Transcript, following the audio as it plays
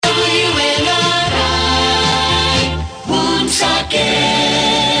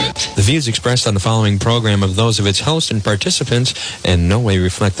The views expressed on the following program are those of its host and participants and in no way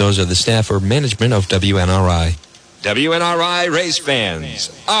reflect those of the staff or management of WNRI. WNRI race fans,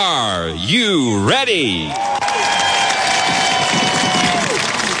 are you ready?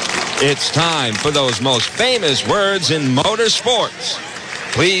 It's time for those most famous words in motorsports.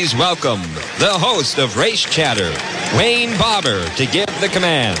 Please welcome the host of Race Chatter, Wayne Barber, to give the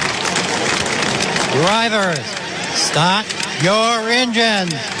command. Drivers, start your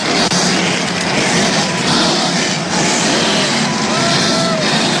engines.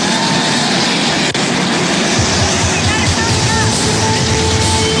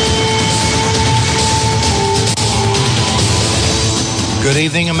 Good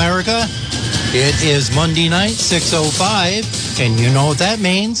evening, America. It is Monday night, 6:05, and you know what that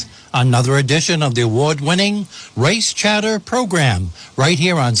means. Another edition of the award-winning Race Chatter program right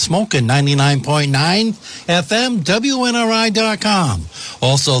here on Smokin' 99.9 FM, WNRI.com.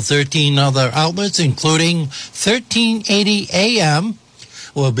 Also 13 other outlets, including 1380 AM.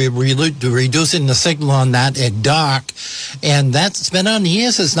 We'll be reducing the signal on that at dark, and that's been on the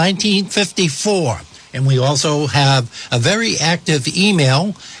air since 1954. And we also have a very active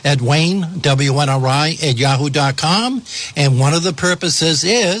email at WayneWNRI@yahoo.com. And one of the purposes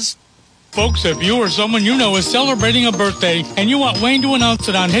is... Folks, if you or someone you know is celebrating a birthday and you want Wayne to announce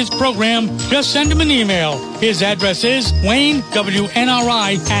it on his program, just send him an email. His address is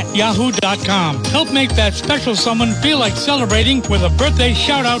WayneWNRI@yahoo.com. Help make that special someone feel like celebrating with a birthday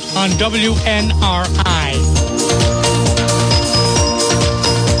shout-out on WNRI.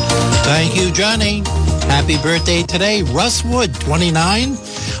 Thank you, Johnny. Happy birthday today. Russ Wood, 29.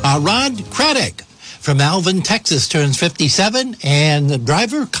 Rod Craddock from Alvin, Texas, turns 57. And the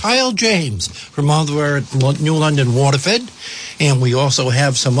driver, Kyle James, from over at New London, Waterford. And we also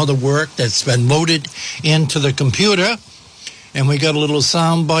have some other work that's been loaded into the computer. And we got a little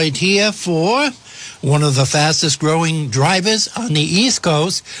sound bite here for one of the fastest growing drivers on the East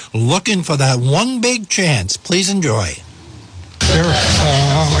Coast, looking for that one big chance. Please enjoy. Derek,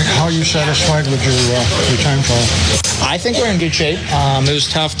 how are you satisfied with your time trial? I think we're in good shape. It was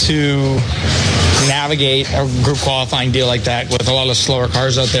tough to navigate a group qualifying deal like that with a lot of slower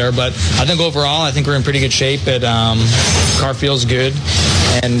cars out there, but I think overall, I think we're in pretty good shape. Car feels good,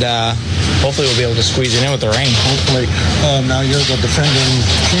 and hopefully we'll be able to squeeze it in with the rain. Hopefully. Now you're the defending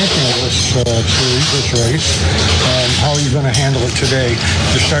champion of this race. How are you going to handle it today?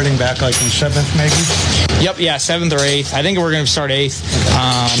 You're starting back like in 7th, maybe? Yep, yeah, 7th or 8th. I think we're going to start 8th.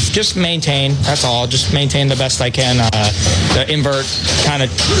 Just maintain, that's all. Just maintain the best I can. The invert kind of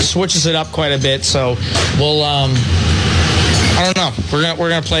switches it up quite a bit, so we'll... I don't know. We're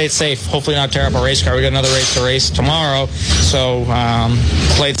gonna play it safe. Hopefully not tear up a race car. We got another race to race tomorrow, so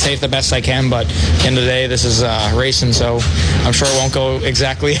play it safe the best I can. But at the end of the day, this is racing, so I'm sure it won't go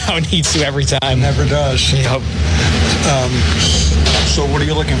exactly how it needs to every time. It never does. Yep. So what are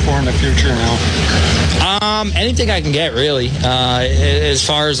you looking for in the future now? Anything I can get, really. As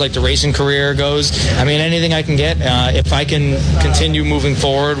far as like the racing career goes, I mean, anything I can get. If I can continue moving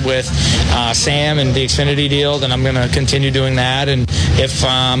forward with Sam and the Xfinity deal, then I'm going to continue doing that. And if, if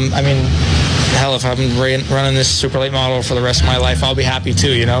I'm running this super late model for the rest of my life, I'll be happy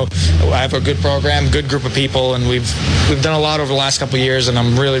too. You know, I have a good program, good group of people, and we've done a lot over the last couple of years, and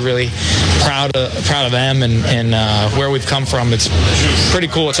I'm really, really proud of them and where we've come from. It's pretty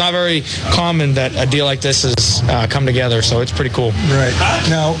cool. It's not very common that a deal like this has come together, so it's pretty cool. Right.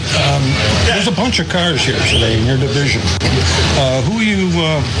 Now, there's a bunch of cars here today in your division. Who are you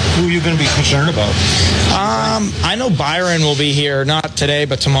going to be concerned about? I know Byron will be here, not today,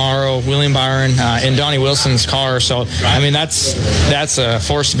 but tomorrow. William Byron in Donnie Wilson's car. So, I mean, that's a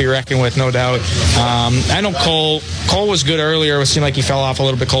force to be reckoned with, no doubt. I know Cole was good earlier. It seemed like he fell off a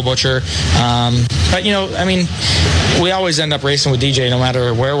little bit, Cole Butcher. But, you know, I mean, we always end up racing with DJ no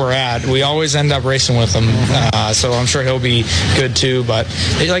matter where we're at. We always end up racing with him. So I'm sure he'll be good too. But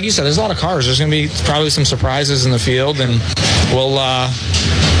like you said, there's a lot of cars. There's going to be probably some surprises in the field, and we'll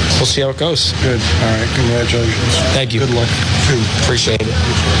see how it goes. Good. All right. Congratulations. Thank you. Good luck, too. Appreciate it.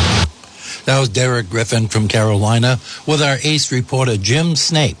 That was Derek Griffin from Carolina with our ace reporter, Jim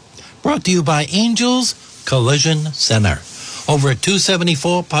Snape. Brought to you by Angels Collision Center. Over at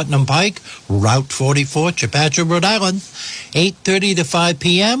 274 Putnam Pike, Route 44, Chepachet, Rhode Island, 8:30 to 5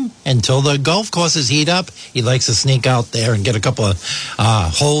 p.m. until the golf courses heat up. He likes to sneak out there and get a couple of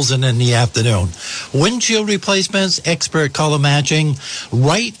holes in the afternoon. Windshield replacements, expert color matching,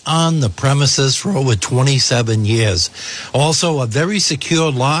 right on the premises for over 27 years. Also, a very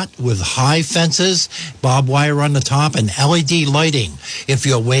secure lot with high fences, barbed wire on the top, and LED lighting if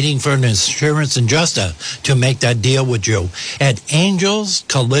you're waiting for an insurance adjuster to make that deal with you. at Angels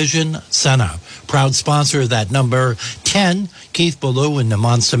Collision Center. Proud sponsor of that number 10, Keith Ballou and the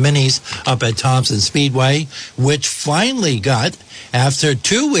Monster Minis up at Thompson Speedway, which finally got, after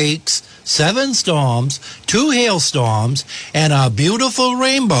 2 weeks, 7 storms, 2 hailstorms, and a beautiful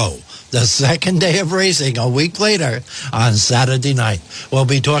rainbow, the second day of racing a week later on Saturday night. We'll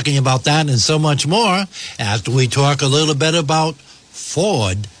be talking about that and so much more after we talk a little bit about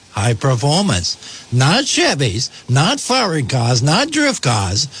Ford high performance. Not Chevys, not foreign cars, not drift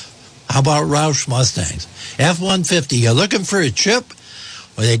cars. How about Roush Mustangs? F-150, you're looking for a chip?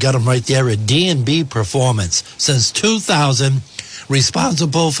 Well, they got them right there at D&B Performance. Since 2000,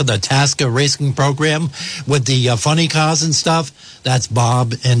 responsible for the Tasca racing program with the funny cars and stuff. That's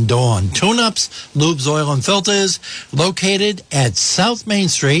Bob and Dawn. Tune-ups, lubes, oil, and filters, located at South Main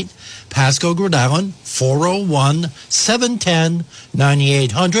Street, Pasco, Rhode Island,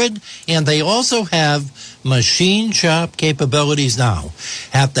 401-710-9800. And they also have machine shop capabilities now.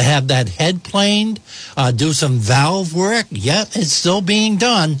 Have to have that head planed, do some valve work. Yet it's still being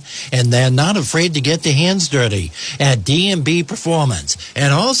done, and they're not afraid to get their hands dirty at D&B Performance.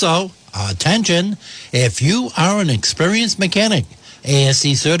 And also, attention, if you are an experienced mechanic,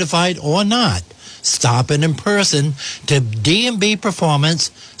 ASC certified or not, stop in person to D&B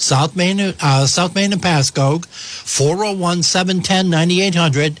Performance, South Main and Pasco,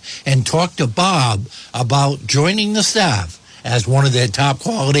 401-710-9800, and talk to Bob about joining the staff as one of their top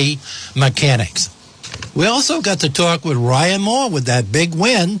quality mechanics. We also got to talk with Ryan Moore with that big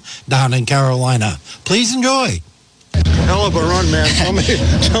win down in Carolina. Please enjoy. Hell of a run, man.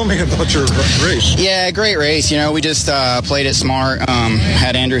 Tell me about your race. Yeah, great race. You know, we just played it smart.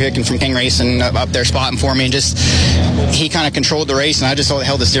 Had Andrew Hicken from King Racing up there spotting for me, and just he kind of controlled the race, and I just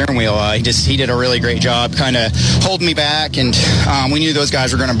held the steering wheel. He did a really great job, kind of holding me back, and we knew those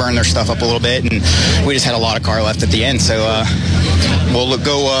guys were going to burn their stuff up a little bit, and we just had a lot of car left at the end, so we'll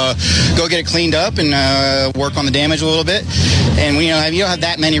go get it cleaned up and work on the damage a little bit. And you don't have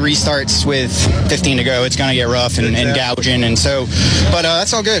that many restarts with 15 to go. It's going to get rough and gouging, and so, but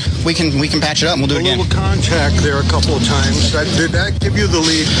that's all good. We can patch it up and we'll do it again. A little contact there a couple of times. Did that give you the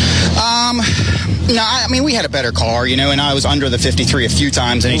lead? No, I mean, we had a better car, and I was under the 53 a few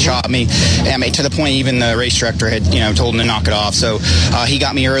times, and he shot me. I mean, to the point even the race director had, told him to knock it off. So he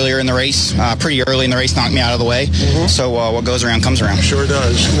got me earlier in the race, pretty early in the race, knocked me out of the way. So what goes around comes around. Sure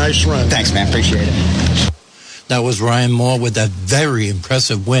does. Nice run. Thanks, man. Appreciate it. That was Ryan Moore with that very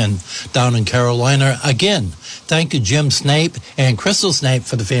impressive win down in Carolina. Again, thank you, Jim Snape and Crystal Snape,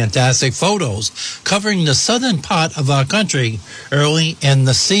 for the fantastic photos covering the southern part of our country early in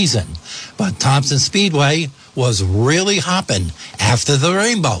the season. But Thompson Speedway was really hopping after the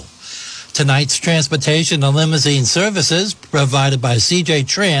rainbow. Tonight's transportation and limousine services provided by CJ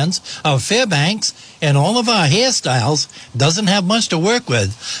Trans of Fairbanks, and all of our hairstyles doesn't have much to work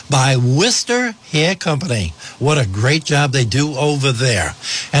with by Worcester Hair Company. What a great job they do over there.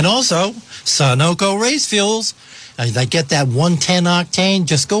 And also, Sunoco Race Fuels. They get that 110 octane.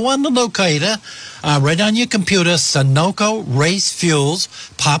 Just go on the locator, right on your computer, Sunoco Race Fuels.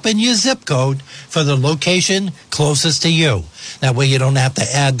 Pop in your zip code for the location closest to you. That way you don't have to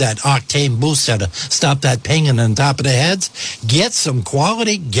add that octane booster to stop that pinging on top of the heads. Get some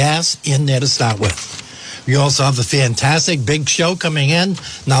quality gas in there to start with. We also have a fantastic big show coming in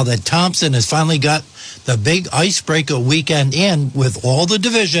now that Thompson has finally got the big icebreaker weekend in with all the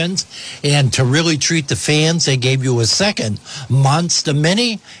divisions. And to really treat the fans, they gave you a second Monster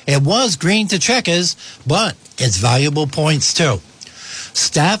Mini. It was green to checkers, but it's valuable points too.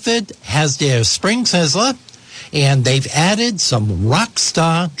 Stafford has their Spring Sizzler, and they've added some rock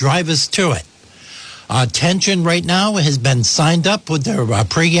star drivers to it. Attention right now has been signed up with their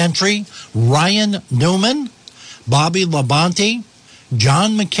pre-entry. Ryan Newman, Bobby Labonte,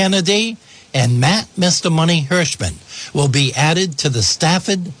 John McKennedy, and Matt Mr. Money Hirschman will be added to the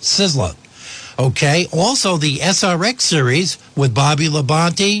Stafford Sizzler. Okay, also the SRX series with Bobby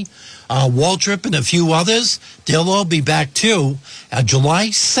Labonte, Waltrip, and a few others. They'll all be back too July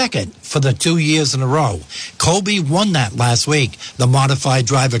 2nd for the 2 years in a row. Kobe won that last week, the modified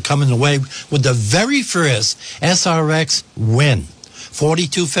driver coming away with the very first SRX win.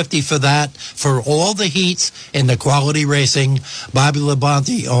 $42.50 for that, for all the heats in the quality racing, Bobby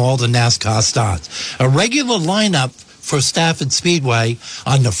Labonte, all the NASCAR starts. A regular lineup for Stafford Speedway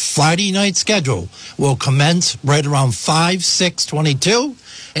on the Friday night schedule will commence right around 5/6/22,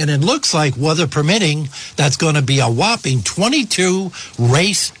 and it looks like, weather permitting, that's going to be a whopping 22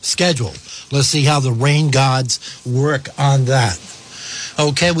 race schedule. Let's see how the rain gods work on that.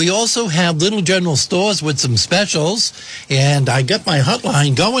 Okay, we also have Little General Stores with some specials, and I got my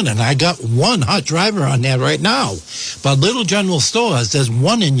hotline going, and I got one hot driver on there right now. But Little General Stores, there's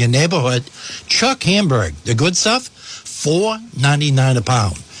one in your neighborhood, Chuck Hamburg, the good stuff, $4.99 a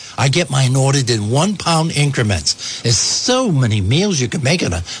pound. I get mine ordered in 1 pound increments. There's so many meals you can make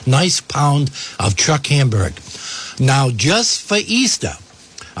in a nice pound of Chuck Hamburg. Now, just for Easter,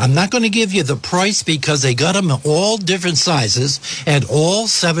 I'm not going to give you the price because they got them in all different sizes at all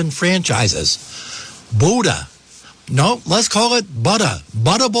 7 franchises. Buddha. No, let's call it Butter.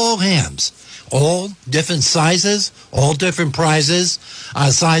 Butterball hams. All different sizes, all different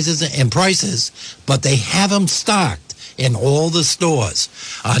sizes and prices, but they have them stocked in all the stores.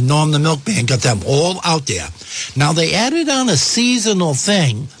 Norm the Milkman got them all out there. Now, they added on a seasonal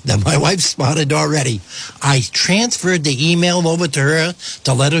thing that my wife spotted already. I transferred the email over to her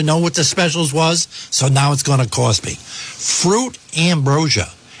to let her know what the specials was, so now it's going to cost me. Fruit ambrosia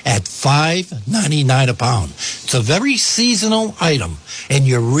at $5.99 a pound. It's a very seasonal item, and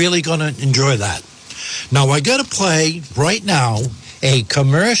you're really going to enjoy that. Now, I got to play right now a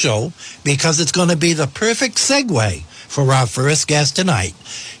commercial because it's going to be the perfect segue for our first guest tonight.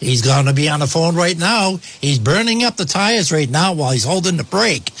 He's going to be on the phone right now. He's burning up the tires right now while he's holding the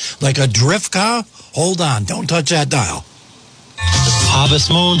brake like a drift car. Hold on. Don't touch that dial.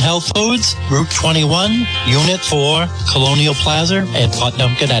 Harvest Moon Health Foods, Route 21, Unit 4, Colonial Plaza in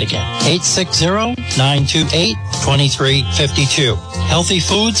Putnam, Connecticut. 860-928-2352. Healthy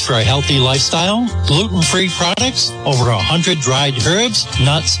foods for a healthy lifestyle. Gluten-free products. Over 100 dried herbs,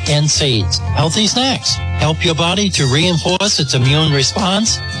 nuts, and seeds. Healthy snacks. Help your body to reinforce its immune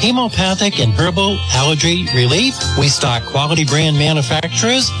response. Hemopathic and herbal allergy relief. We stock quality brand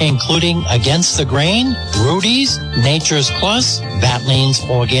manufacturers, including Against the Grain, Rudy's, Nature's Plus, Vatline's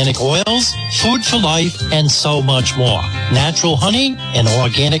Organic Oils, Food for Life, and so much more. Natural honey and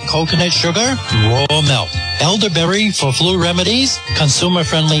organic coconut sugar, raw milk. Elderberry for flu remedies.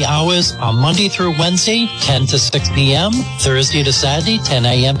 Consumer-friendly hours are Monday through Wednesday, 10 to 6 p.m., Thursday to Saturday, 10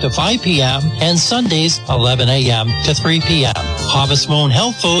 a.m. to 5 p.m., and Sundays, 11 a.m. to 3 p.m.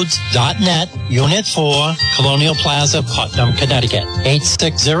 HarvestMoonHealthFoods.net, Unit 4, Colonial Plaza, Putnam, Connecticut.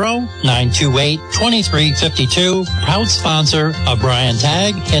 860-928-2352. Proud sponsor of Brian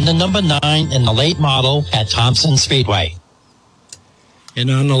Tagg and the number 9 in the late model at Thompson Speedway.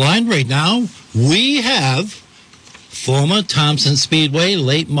 And on the line right now, we have former Thompson Speedway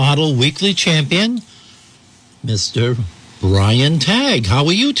late model weekly champion, Mr. Brian Tagg. How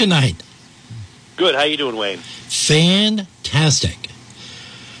are you tonight? Good. How you doing, Wayne? Fantastic.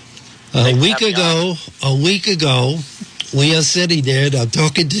 A week ago, we are sitting there, and I'm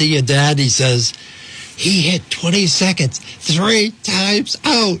talking to your dad. He says, he hit 20 seconds 3 times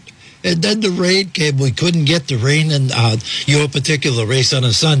out. And then the rain came. We couldn't get the rain in your particular race on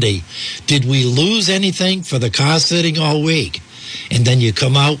a Sunday. Did we lose anything for the car sitting all week? And then you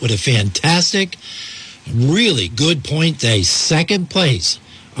come out with a fantastic, really good point day, second place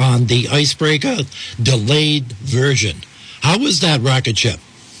on the Icebreaker delayed version. How was that rocket ship?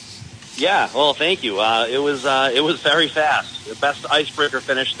 Yeah, well, thank you. It was very fast. The best Icebreaker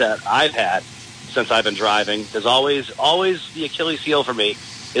finish that I've had since I've been driving. There's always the Achilles heel for me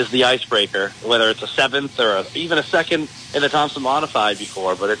is the Icebreaker, whether it's a 7th or even a 2nd in the Thompson Modified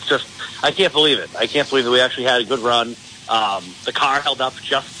before. But it's just, I can't believe it. I can't believe that we actually had a good run. The car held up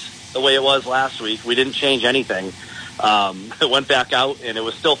just the way it was last week. We didn't change anything. It went back out, and it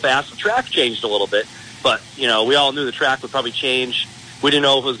was still fast. The track changed a little bit, but, we all knew the track would probably change. We didn't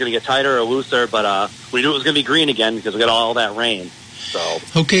know if it was going to get tighter or looser, but we knew it was going to be green again because we got all that rain. So.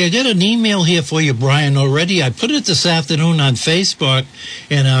 Okay, I did an email here for you, Brian, already. I put it this afternoon on Facebook,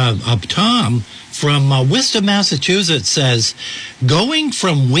 and Tom from Worcester, Massachusetts says, going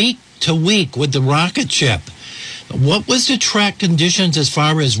from week to week with the rocket ship, what was the track conditions as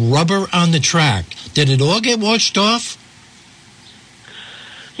far as rubber on the track? Did it all get washed off?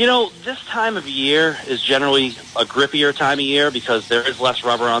 This time of year is generally a grippier time of year because there is less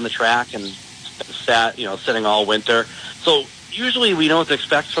rubber on the track and sitting all winter. So usually we know what to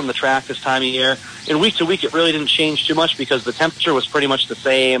expect from the track this time of year. In week to week, it really didn't change too much because the temperature was pretty much the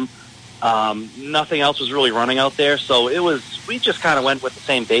same. Nothing else was really running out there. So we just kind of went with the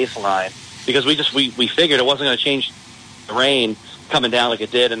same baseline because we figured it wasn't going to change the rain coming down like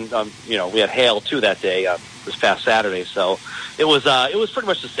it did. And, we had hail too that day, this past Saturday. So it was pretty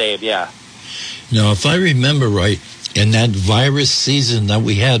much the same. Yeah. Now, if I remember right, in that virus season that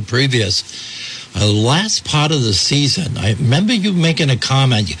we had previous, last part of the season, I remember you making a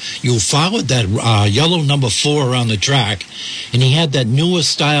comment. You followed that yellow number 4 around the track, and he had that newer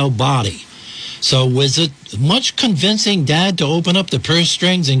style body. So was it much convincing Dad to open up the purse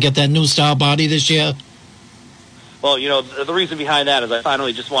strings and get that new style body this year? Well, the reason behind that is I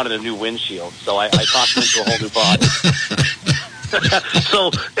finally just wanted a new windshield, so I talked him into a whole new body.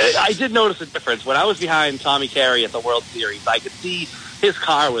 So I did notice a difference. When I was behind Tommy Carey at the World Series, I could see his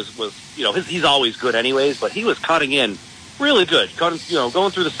car was he's always good anyways, but he was cutting in really good, going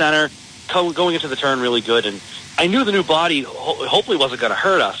through the center, going into the turn really good, and I knew the new body hopefully wasn't going to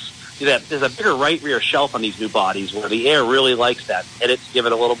hurt us. That there's a bigger right rear shelf on these new bodies where the air really likes that, and it's give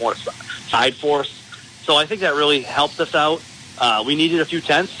it a little more side force. So I think that really helped us out. We needed a few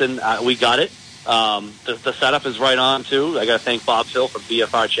tenths, and we got it. The setup is right on too. I got to thank Bob Phil from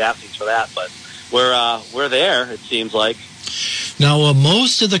BFR Chassis for that. But we're there. It seems like. Now,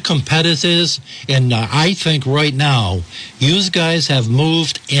 most of the competitors, and I think right now, you guys have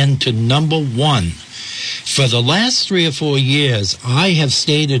moved into number one. For the last 3 or 4 years, I have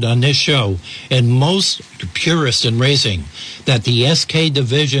stated on this show, and most purists in racing, that the SK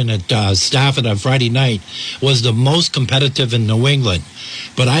division at Stafford on Friday night was the most competitive in New England.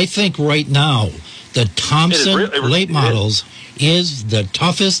 But I think right now, the Thompson late models is the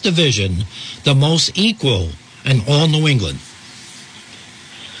toughest division, the most equal in all New England.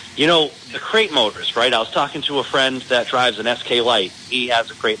 The crate motors, right? I was talking to a friend that drives an SK Light. He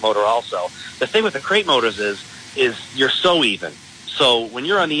has a crate motor also. The thing with the crate motors is you're so even. So when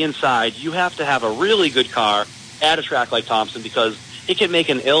you're on the inside, you have to have a really good car at a track like Thompson because it can make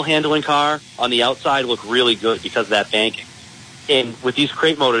an ill-handling car on the outside look really good because of that banking. And with these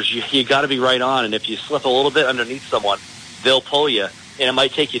crate motors, you got to be right on. And if you slip a little bit underneath someone, they'll pull you. And it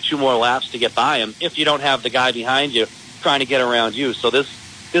might take you 2 more laps to get by them if you don't have the guy behind you trying to get around you. So there's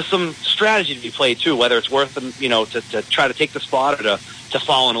some strategy to be played too, whether it's worth them, to try to take the spot or to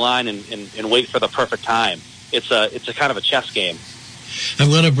fall in line and wait for the perfect time. It's a kind of a chess game. I'm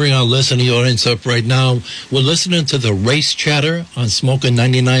going to bring our listening audience up right now. We're listening to the Race Chatter on Smoking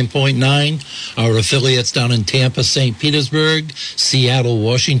 99.9. Our affiliates down in Tampa, St. Petersburg, Seattle,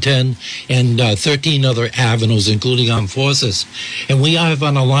 Washington, and 13 other avenues, including Armed Forces. And we have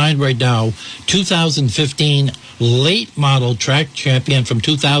on the line right now 2015 late model track champion from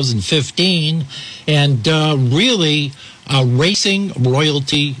 2015 and really a racing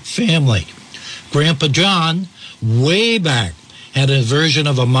royalty family. Grandpa John, way back, had a version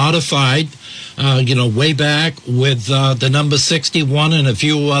of a modified, way back with the number 61 and a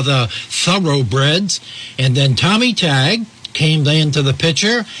few other thoroughbreds. And then Tommy Tagg came into the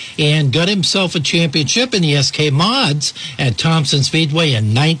picture and got himself a championship in the SK Mods at Thompson Speedway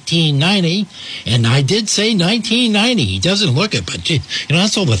in 1990. And I did say 1990. He doesn't look it, but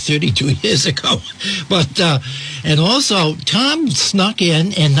that's over 32 years ago. But and also Tom snuck in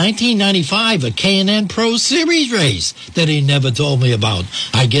 1995 a K&N Pro Series race that he never told me about.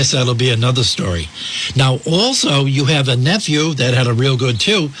 I guess that'll be another story. Now also you have a nephew that had a real good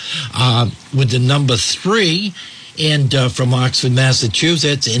too with the number 3. And from Oxford,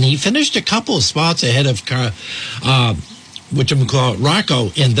 Massachusetts, and he finished a couple of spots ahead of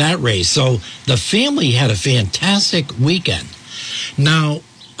Rocco in that race. So the family had a fantastic weekend. Now,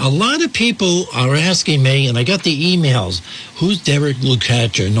 a lot of people are asking me, and I got the emails, who's Derek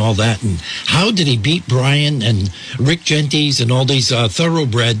Lucaccia and all that, and how did he beat Brian and Rick Gentes and all these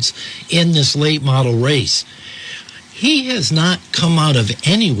thoroughbreds in this late model race? He has not come out of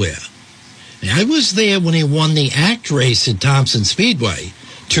anywhere. I was there when he won the ACT race at Thompson Speedway,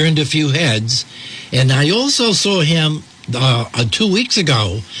 turned a few heads, and I also saw him 2 weeks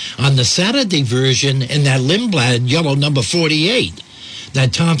ago on the Saturday version in that Lindblad yellow number 48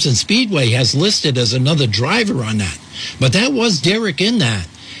 that Thompson Speedway has listed as another driver on that. But that was Derek in that,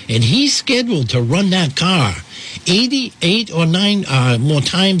 and he's scheduled to run that car 88 or 9 more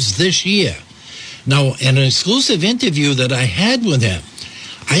times this year. Now, in an exclusive interview that I had with him,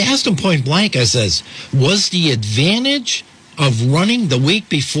 I asked him point blank, I says, was the advantage of running the week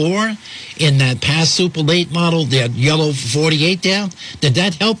before in that past super late model, that yellow 48 down, did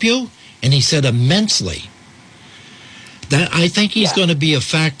that help you? And he said immensely. That I think he's going to be a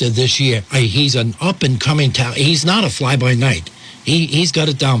factor this year. He's an up-and-coming talent. He's not a fly-by-night. He's got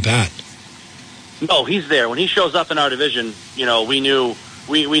it down pat. No, he's there. When he shows up in our division, we know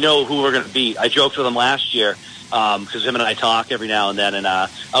who we're going to beat. I joked with him last year. Because him and I talk every now and then, and I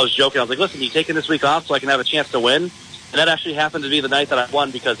was joking. I was like, listen, you taking this week off so I can have a chance to win? And that actually happened to be the night that I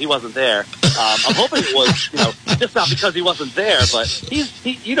won because he wasn't there. I'm hoping it was, just not because he wasn't there, but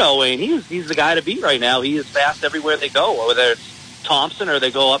Wayne, he's the guy to beat right now. He is fast everywhere they go, whether it's Thompson or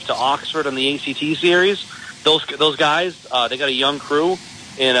they go up to Oxford on the ACT series. Those guys, they got a young crew,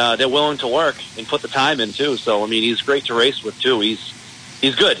 and they're willing to work and put the time in, too. So, he's great to race with, too.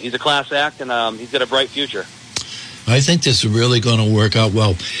 he's good. He's a class act, and he's got a bright future. I think this is really going to work out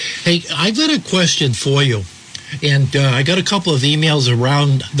well. Hey, I've got a question for you. And I got a couple of emails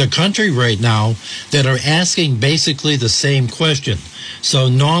around the country right now that are asking basically the same question. So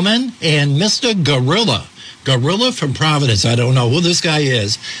Norman and Mr. Gorilla from Providence, I don't know who this guy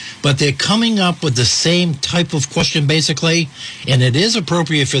is, but they're coming up with the same type of question basically, and it is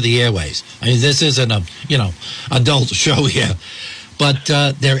appropriate for the airways. I mean, this isn't a, adult show here. But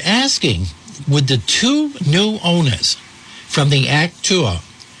they're asking, with the two new owners from the ACT Tour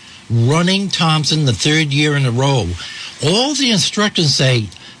running Thompson the third year in a row, all the instructions say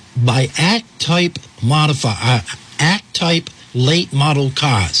by ACT type late model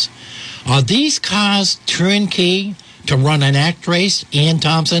cars. Are these cars turnkey to run an ACT race and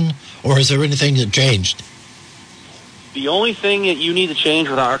Thompson, or is there anything that changed? The only thing that you need to change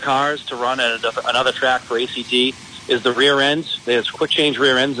with our cars to run at another track for ACT is the rear ends. There's quick change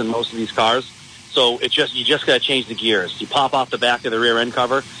rear ends in most of these cars. So you just got to change the gears. You pop off the back of the rear end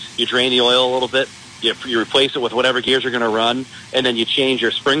cover, you drain the oil a little bit, you replace it with whatever gears you're going to run, and then you change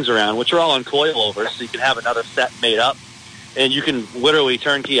your springs around, which are all on coilover, so you can have another set made up. And you can literally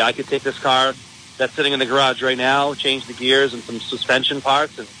turnkey. I could take this car that's sitting in the garage right now, change the gears and some suspension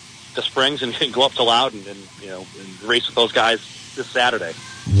parts and the springs, and go up to Loudon and race with those guys this Saturday.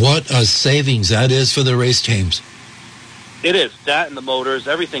 What a savings that is for the race teams. It is. That and the motors,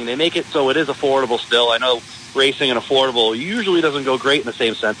 everything. They make it so it is affordable still. I know racing and affordable usually doesn't go great in the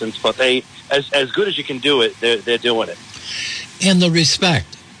same sentence, but they, as good as you can do it, they're doing it. And the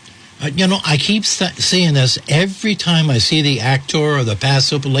respect. I keep seeing this every time I see the ACT Tour or the past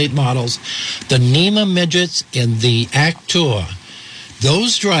Super Late models, the NEMA midgets in the ACT Tour.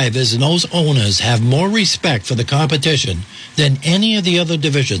 Those drivers and those owners have more respect for the competition than any of the other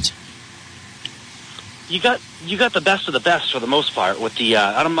divisions. You got the best of the best for the most part with the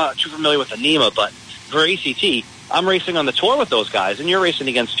I'm not too familiar with the NEMA, but for ACT, I'm racing on the tour with those guys, and you're racing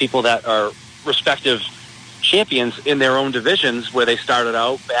against people that are respective champions in their own divisions where they started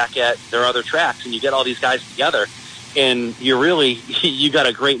out back at their other tracks, and you get all these guys together, and you got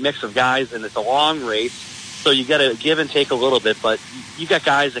a great mix of guys, and it's a long race, so you got to give and take a little bit, but you got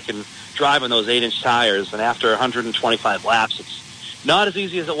guys that can drive on those 8-inch tires, and after 125 laps, it's not as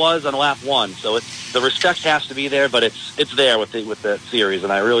easy as it was on lap one. So the respect has to be there, but it's there with the series,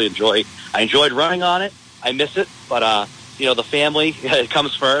 and I really enjoyed running on it. I miss it, but the family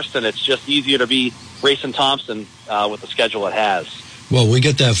comes first, and it's just easier to be racing Thompson with the schedule it has. Well, we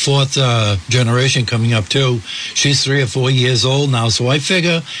get that fourth generation coming up too. She's 3 or 4 years old now, so I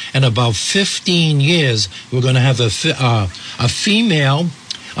figure in about 15 years we're going to have a female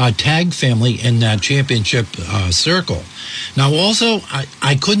Tagg family in that championship circle. Now, also,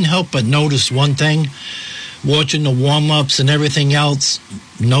 I couldn't help but notice one thing, watching the warm-ups and everything else.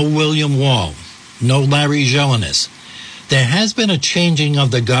 No William Wall, no Larry Jelinek. There has been a changing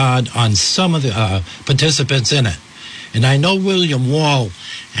of the guard on some of the participants in it. And I know William Wall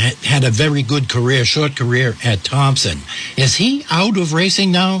had a very good career, short career at Thompson. Is he out of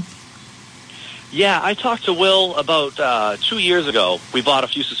racing now? Yeah, I talked to Will about 2 years ago. We bought a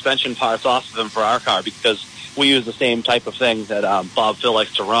few suspension parts off of him for our car because we use the same type of thing that Bob Phil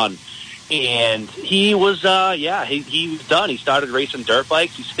likes to run. And he was, he was done. He started racing dirt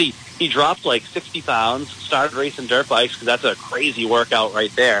bikes. He dropped like 60 pounds, started racing dirt bikes because that's a crazy workout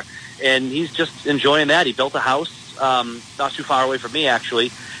right there. And he's just enjoying that. He built a house not too far away from me,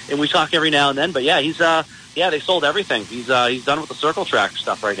 actually. And we talk every now and then. But, yeah, they sold everything. He's done with the circle track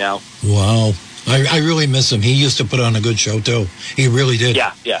stuff right now. Wow. I really miss him. He used to put on a good show, too. He really did.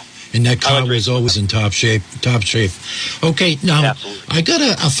 Yeah. And that car was always in top shape. Okay, now, absolutely. I got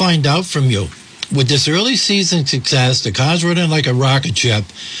to find out from you. With this early season success, the car's running like a rocket ship.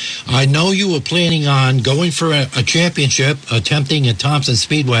 I know you were planning on going for a championship, attempting at Thompson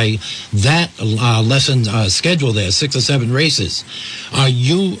Speedway, that lesson schedule there, 6 or 7 races. Are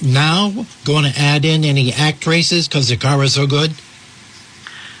you now going to add in any ACT races because the car is so good?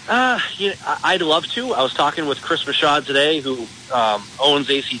 I'd love to. I was talking with Chris Michaud today, who owns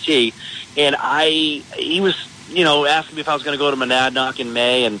ACT, and he was, asking me if I was going to go to Monadnock in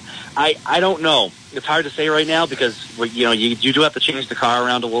May, and I don't know. It's hard to say right now because, you do have to change the car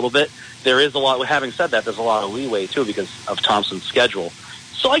around a little bit. There is a lot, having said that, there's a lot of leeway, too, because of Thompson's schedule.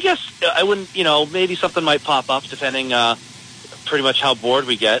 So I guess I wouldn't, maybe something might pop up depending pretty much how bored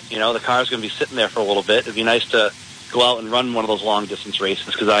we get. The car's going to be sitting there for a little bit. It'd be nice to go out and run one of those long-distance races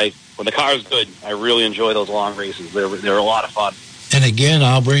because when the car is good, I really enjoy those long races. They're a lot of fun. And again,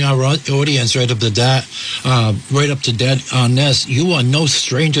 I'll bring our audience right up to date on this. You are no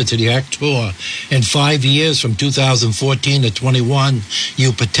stranger to the ACT Tour. In 5 years, from 2014 to 21,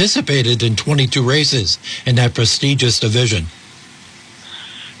 you participated in 22 races in that prestigious division.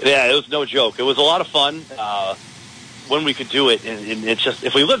 Yeah, it was no joke. It was a lot of fun when we could do it. And it's just,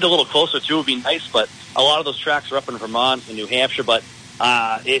 if we lived a little closer to it would be nice, but a lot of those tracks are up in Vermont and New Hampshire, but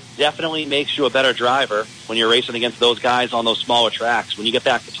it definitely makes you a better driver when you're racing against those guys on those smaller tracks. When you get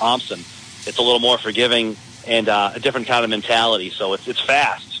back to Thompson, it's a little more forgiving and a different kind of mentality. So it's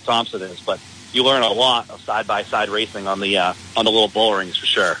fast, Thompson is, but you learn a lot of side-by-side racing on the little bull rings for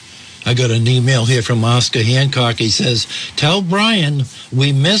sure. I got an email here from Oscar Hancock. He says, tell Brian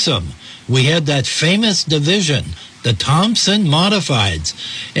we miss him. We had that famous division, the Thompson Modifieds,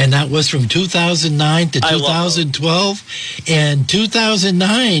 and that was from 2009 to 2012. And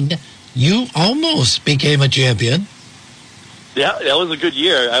 2009, you almost became a champion. Yeah, that was a good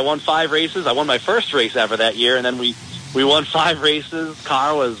year. I won 5 races. I won my first race ever that year, and then we won 5 races.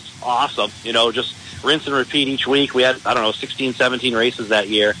 Car was awesome. Just rinse and repeat each week. We had, 16, 17 races that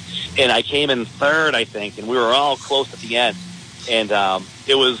year, and I came in third, I think, and we were all close at the end. And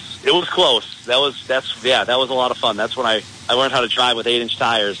it was close. That was a lot of fun. That's when I learned how to drive with 8-inch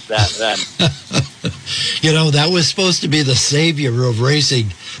tires then. That was supposed to be the savior of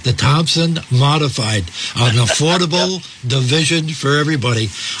racing, the Thompson Modified, an affordable division for everybody.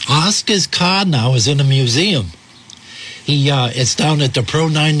 Oscar's car now is in a museum. It's down at the Pro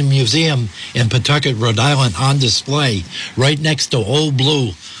 9 Museum in Pawtucket, Rhode Island, on display, right next to Old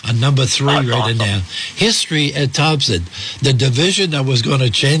Blue, a number 3 right awesome. In there. History at Thompson, the division that was going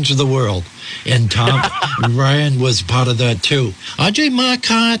to change the world. And Ryan was part of that, too. Ajay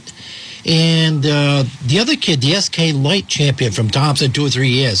Marcotte and the other kid, the SK Light champion from Thompson, 2 or 3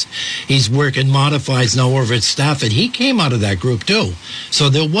 years. He's working modifieds now over at Stafford. He came out of that group, too. So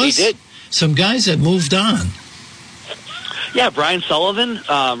there was some guys that moved on. Yeah, Brian Sullivan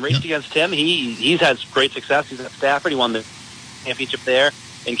raced against him. He's had great success. He's at Stafford. He won the championship there.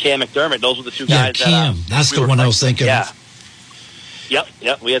 And Cam McDermott. Those were the two guys. Cam. That's the one I was thinking of. Yep.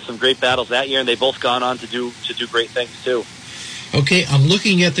 We had some great battles that year, and they both gone on to do great things too. Okay, I'm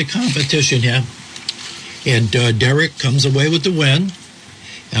looking at the competition here, and Derek comes away with the win.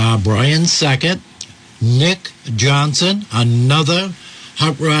 Brian second. Nick Johnson, another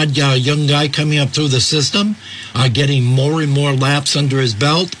hot rod young guy coming up through the system, getting more and more laps under his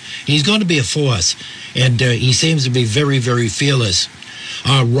belt. He's going to be a force, and he seems to be very, very fearless.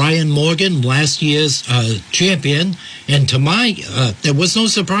 Ryan Morgan, last year's champion, and to there was no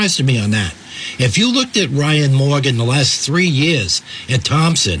surprise to me on that. If you looked at Ryan Morgan the last 3 years at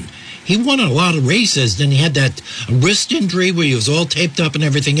Thompson, he won a lot of races. Then he had that wrist injury where he was all taped up and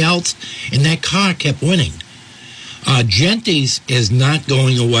everything else, and that car kept winning. Genties is not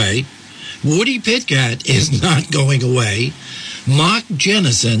going away. Woody Pitcat is not going away. Mark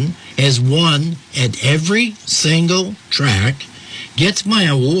Jennison has won at every single track, gets my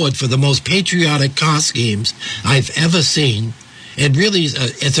award for the most patriotic car schemes I've ever seen. It really is,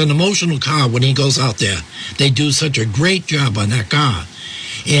 it's an emotional car when he goes out there. They do such a great job on that car.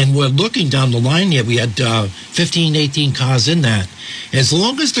 And we're looking down the line here. We had 15, 18 cars in that. As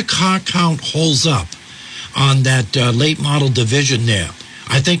long as the car count holds up on that late model division there,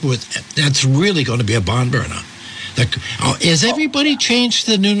 I think that's really going to be a barn burner. Has everybody changed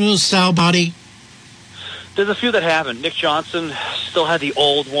the new style body? There's a few that haven't. Nick Johnson still had the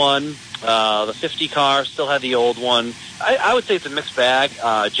old one. The 50 car still had the old one. I would say it's a mixed bag.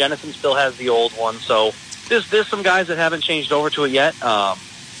 Jennison still has the old one. So there's some guys that haven't changed over to it yet.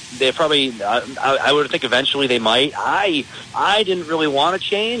 They probably, I would think eventually they might. I didn't really want to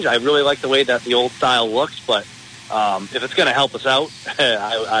change. I really like the way that the old style looks, but if it's going to help us out,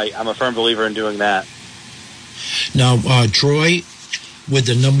 I'm a firm believer in doing that. Now, Troy, with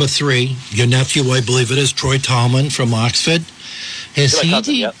the number 3, your nephew, I believe it is, Troy Tallman from Oxford,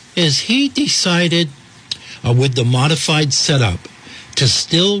 has he decided with the modified setup to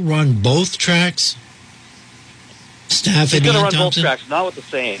still run both tracks? Stafford. He's going to run both tracks, not with the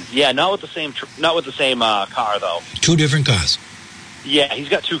same. Yeah, not with the same car though. 2 different cars. Yeah, he's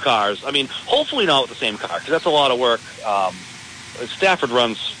got 2 cars. I mean, hopefully not with the same car because that's a lot of work. Stafford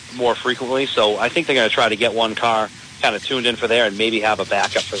runs more frequently, so I think they're going to try to get one car kind of tuned in for there and maybe have a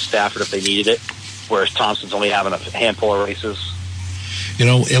backup for Stafford if they needed it, whereas Thompson's only having a handful of races.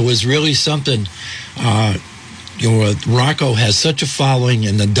 It was really something. Rocco has such a following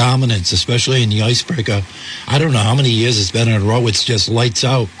and the dominance, especially in the icebreaker. I don't know how many years it's been in a row. It's just lights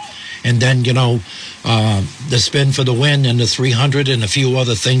out. And then, the spin for the win and the 300 and a few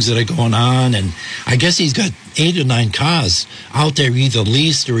other things that are going on. And I guess he's got 8 or 9 cars out there either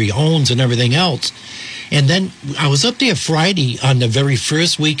leased or he owns and everything else. And then I was up there Friday on the very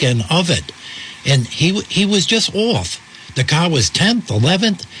first weekend of it, and he was just off. The car was 10th,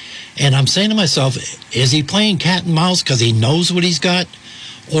 11th, and I'm saying to myself, is he playing cat and mouse because he knows what he's got,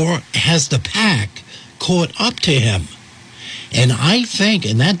 or has the pack caught up to him? And I think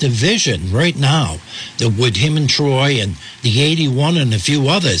in that division right now, with him and Troy and the 81 and a few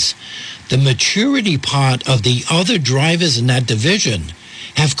others, the maturity part of the other drivers in that division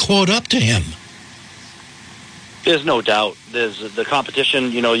have caught up to him. There's no doubt. There's the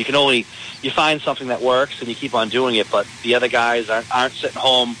competition. You find something that works and you keep on doing it. But the other guys aren't sitting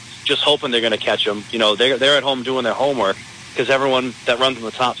home just hoping they're going to catch them. They're at home doing their homework because everyone that runs in the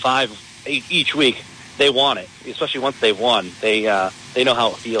top 5 each week, they want it. Especially once they've won, they know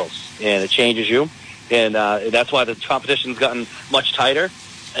how it feels and it changes you. And that's why the competition's gotten much tighter.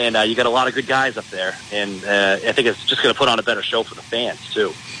 And you got a lot of good guys up there. And I think it's just going to put on a better show for the fans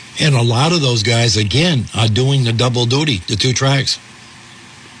too. And a lot of those guys, again, are doing the double duty, the 2 tracks.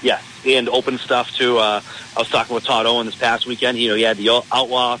 Yes, and open stuff, too. I was talking with Todd Owen this past weekend. He had the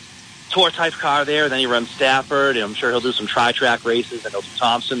Outlaw Tour-type car there. Then he runs Stafford, and I'm sure he'll do some tri-track races, and he'll do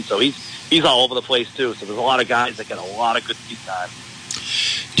Thompson. So he's all over the place, too. So there's a lot of guys that get a lot of good seat time.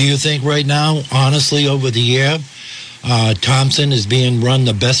 Do you think right now, honestly, over the year, Thompson is being run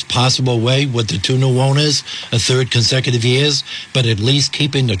the best possible way with the 2 new owners, a 3rd consecutive years, but at least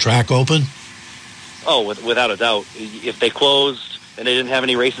keeping the track open? Oh, without a doubt. If they closed and they didn't have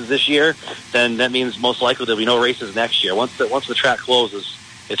any races this year, then that means most likely there'll be no races next year. Once the track closes,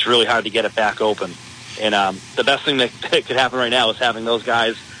 it's really hard to get it back open. And the best thing that could happen right now is having those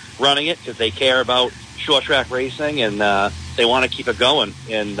guys running it because they care about short track racing and they want to keep it going.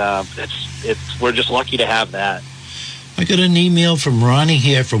 And we're just lucky to have that. I got an email from Ronnie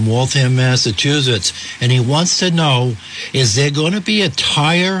here from Waltham, Massachusetts, and he wants to know, is there going to be a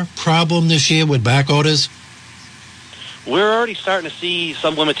tire problem this year with back orders? We're already starting to see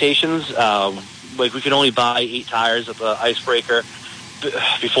some limitations. Like we could only buy 8 tires at the Icebreaker.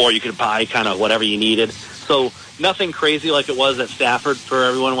 Before you could buy kind of whatever you needed. So nothing crazy like it was at Stafford for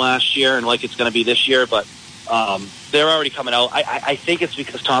everyone last year and like it's going to be this year, but they're already coming out. I think it's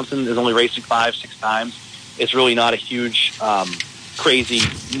because Thompson is only racing 5-6 times. It's really not a huge, crazy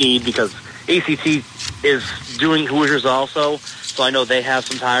need because ACT is doing Hoosiers also. So I know they have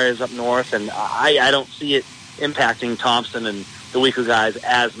some tires up north, and I don't see it impacting Thompson and the weaker guys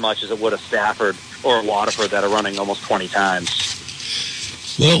as much as it would a Stafford or Waterford that are running almost 20 times.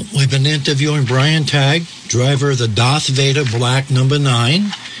 Well, we've been interviewing Brian Tagg, driver of the Darth Vader Black number 9,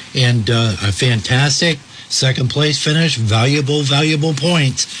 and a fantastic second-place finish, valuable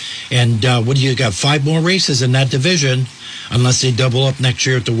points. And what do you got? 5 more races in that division, unless they double up next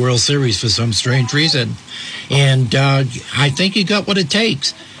year at the World Series for some strange reason. And I think you got what it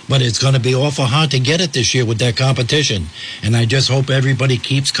takes. But it's going to be awful hard to get it this year with that competition. And I just hope everybody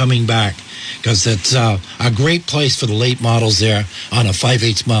keeps coming back because it's a great place for the late models there on a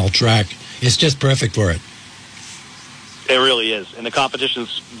 5/8 mile track. It's just perfect for it. It really is. And the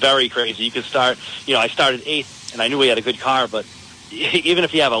competition's very crazy. You could start, I started 8th and I knew we had a good car, but even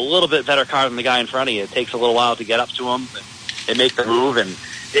if you have a little bit better car than the guy in front of you, it takes a little while to get up to him and make the move. And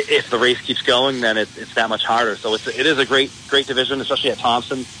if the race keeps going, then it's that much harder. So it is a great division, especially at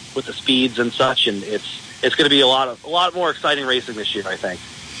Thompson with the speeds and such. And it's going to be a lot more exciting racing this year, I think.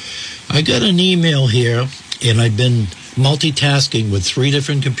 I got an email here, and I've been multitasking with 3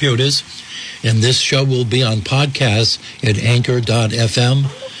 different computers. And this show will be on podcast at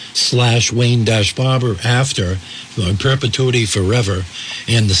anchor.fm/Wayne-Barber after perpetuity forever.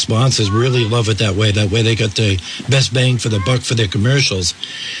 And the sponsors really love it that way. That way they got the best bang for the buck for their commercials.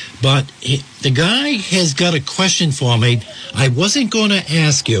 But the guy has got a question for me. I wasn't going to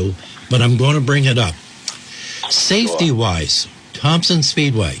ask you, but I'm going to bring it up. Safety-wise, Thompson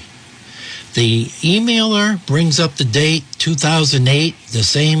Speedway. The emailer brings up the date, 2008, the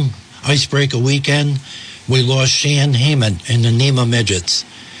same Icebreaker weekend. We lost Shan Heyman and the Nema Midgets.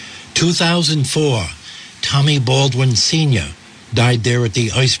 2004, Tommy Baldwin Sr. died there at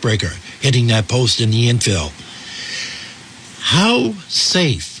the Icebreaker, hitting that post in the infill. How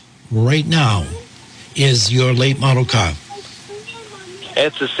safe right now is your late model car?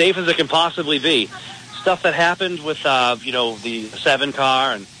 It's as safe as it can possibly be. Stuff that happened with, the 7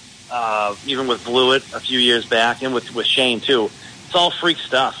 car and even with Blewett a few years back and with Shane too. It's all freak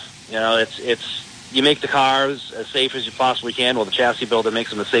stuff. You make the cars as safe as you possibly can. Well, the chassis builder makes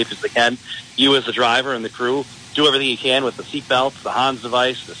them as safe as they can. You as the driver and the crew do everything you can with the seat belts, the Hans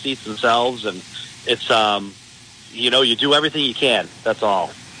device, the seats themselves, and it's you do everything you can. That's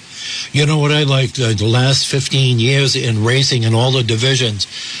all. You know what I like? The last 15 years in racing in all the divisions,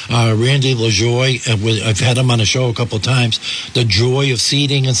 Randy LaJoie, I've had him on the show a couple of times, the joy of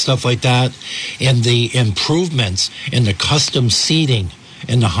seating and stuff like that, and the improvements in the custom seating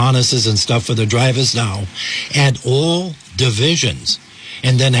and the harnesses and stuff for the drivers now at all divisions.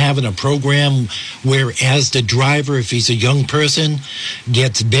 And then having a program where, as the driver, if he's a young person,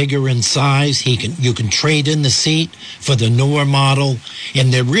 gets bigger in size, you can trade in the seat for the newer model.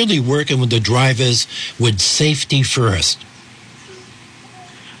 And they're really working with the drivers with safety first.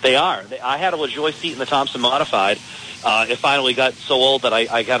 They are. I had a LaJoie seat in the Thompson Modified. It finally got so old that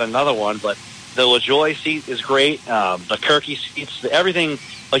I got another one. But the LaJoie seat is great. The Kirky seats, everything,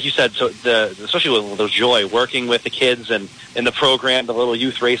 like you said, so especially with LaJoie, working with the kids and in the program, the little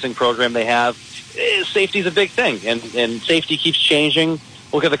youth racing program they have, safety is a big thing, and safety keeps changing.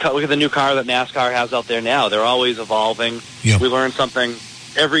 Look at the new car that NASCAR has out there now. They're always evolving. Yep. We learn something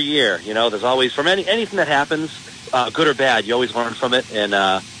every year. There's always, from anything that happens, good or bad, you always learn from it, and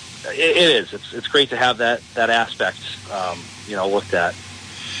it's great to have that aspect looked at.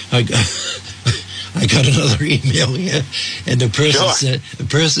 I got another email here, and the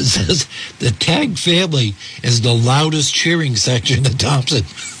person says the Tagg family is the loudest cheering section at Thompson.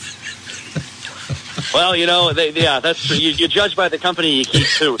 Well, that's true. You judge by the company you keep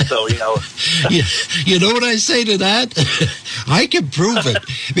too, so You know what I say to that? I can prove it,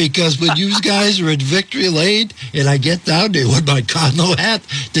 because when you guys are in Victory Lane and I get down there with my Cardinal hat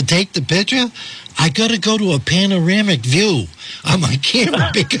to take the picture, I got to go to a panoramic view on my camera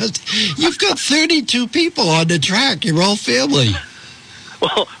because you've got 32 people on the track. You're all family.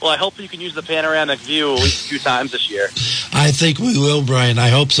 Well, I hope you can use the panoramic view at least a few times this year. I think we will, Brian. I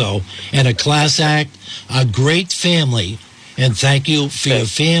hope so. And a class act, a great family. And thank you for your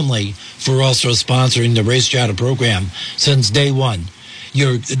family for also sponsoring the Race Chatter program since day one.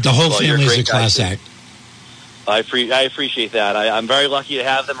 The whole family is a class act. I appreciate that. I'm very lucky to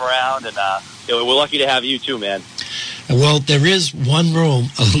have them around, and we're lucky to have you too, man. Well, there is one room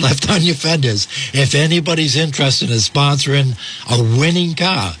left on your fenders. If anybody's interested in sponsoring a winning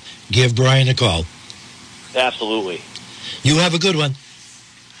car, give Brian a call. Absolutely. You have a good one.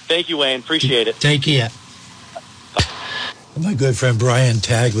 Thank you, Wayne. Appreciate it. Take care. My good friend Brian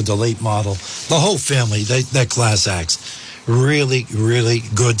Tagg with the late model. The whole family, they're class acts. Really, really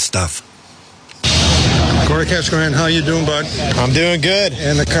good stuff. Corey Cascaran, how you doing, bud? I'm doing good.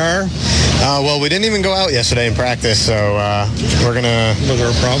 In the car? Well, we didn't even go out yesterday in practice, so we're gonna. Was there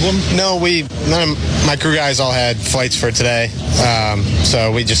a problem? No, none of my crew guys all had flights for today,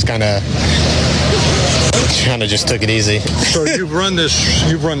 so we just kind of just took it easy. So you've run this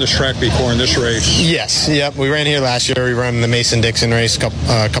track before in this race? Yes. Yep. We ran here last year. We ran the Mason-Dixon race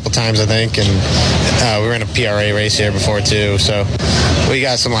a couple times, I think, and we ran a PRA race here before too. So we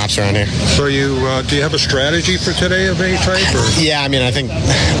got some laps around here. So do you have a strategy for today of any type? Or? Yeah. I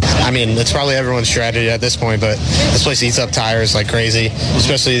mean, it's probably everyone's strategy at this point, but this place eats up tires like crazy,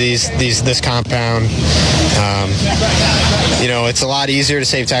 especially this compound. It's a lot easier to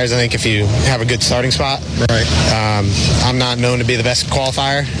save tires, I think, if you have a good starting spot. Right. I'm not known to be the best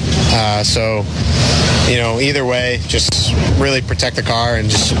qualifier, so either way, just really protect the car and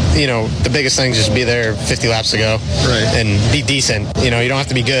just the biggest thing is just be there 50 laps to go. Right. And be decent. You don't have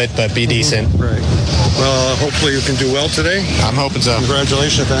to be good, but be decent. Right. Well, hopefully you can do well today. I'm hoping so.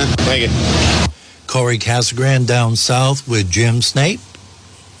 Congratulations, man. Thank you. Corey Casagran down south with Jim Snape.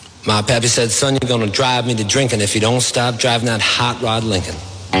 My pappy said, son, you're going to drive me to drinking if you don't stop driving that hot rod Lincoln.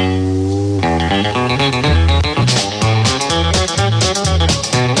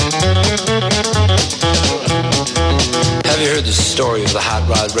 Have you heard the story of the hot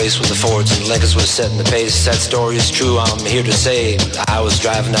rod race with the Fords and Lincolns was setting the pace? That story is true, I'm here to say I was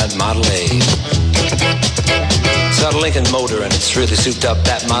driving that Model A. It's got a Lincoln motor and it's really souped up.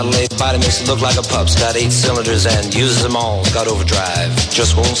 That Model A body makes it look like a pup's got 8 cylinders and uses them all. It's got overdrive,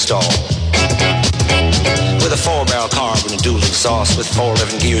 just won't stall. With a 4-barrel carb and a dual exhaust with 4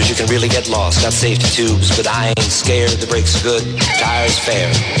 11 gears, you can really get lost. Got safety tubes, but I ain't scared. The brakes are good, tires fair.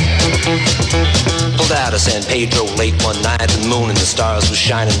 Pulled out of San Pedro late one night. The moon and the stars was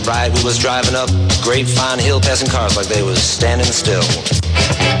shining bright. We was driving up Grapevine Hill, passing cars like they was standing still.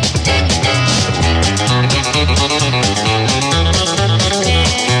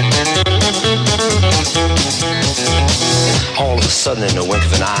 All of a sudden, in a wink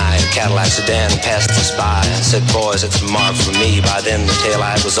of an eye, a Cadillac sedan passed us by. Said, boys, it's a mark for me. By then, the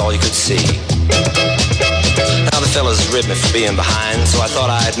taillight was all you could see. Now the fellas ribbed me for being behind, so I thought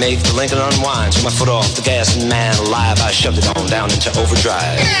I'd make the Lincoln unwind. Took my foot off the gas and man alive, I shoved it on down into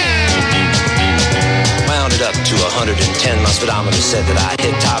overdrive. Wound it up to 110, my speedometer said that I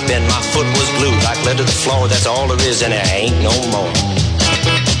hit top end. My foot was glued like lead to the floor, that's all there is and there ain't no more.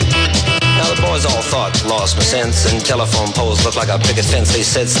 Now the boys all thought lost my sense, and telephone poles looked like a picket fence. They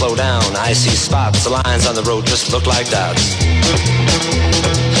said slow down, I see spots, the lines on the road just look like dots.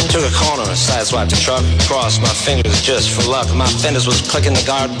 Took a corner, sideswiped the truck, crossed my fingers just for luck. My fenders was clicking the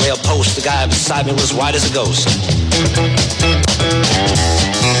guardrail post, the guy beside me was white as a ghost.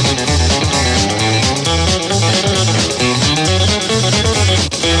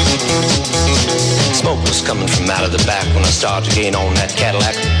 Smoke was coming from out of the back when I started to gain on that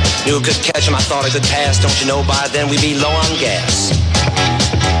Cadillac. Knew I could catch him, I thought I could pass. Don't you know by then we'd be low on gas.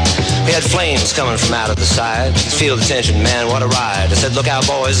 We had flames coming from out of the side. You could feel the tension, man, what a ride. I said, look out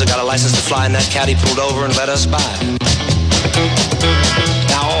boys, I got a license to fly. And that caddy pulled over and let us by.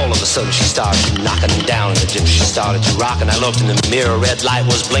 Now all of a sudden she started knocking down in the gym. She started to rock and I looked in the mirror. Red light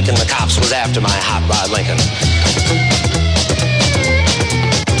was blinking, the cops was after my hot rod Lincoln.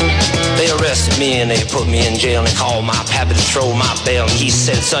 They arrested me and they put me in jail and they called my pappy to throw my bail. And he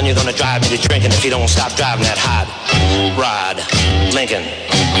said, son, you're gonna drive me to drinking if you don't stop driving that hot rod Lincoln.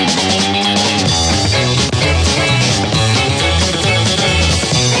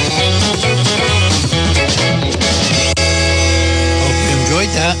 Hope you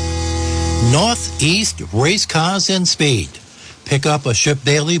enjoyed that. Northeast Race Cars and Speed. Pick up a ship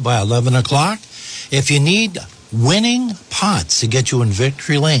daily by 11 o'clock. If you need winning pots to get you in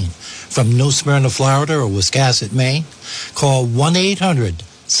victory lane from New Smyrna, Florida or Wiscasset, Maine, call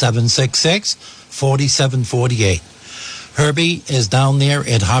 1-800-766-4748. Herbie is down there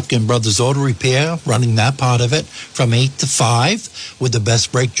at Hopkins Brothers Auto Repair, running that part of it from 8 to 5 with the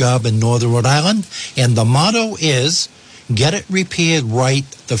best brake job in Northern Rhode Island. And the motto is, get it repaired right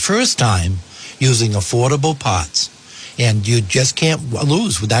the first time using affordable parts. And you just can't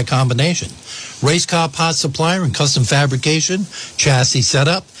lose with that combination. Race car parts supplier and custom fabrication, chassis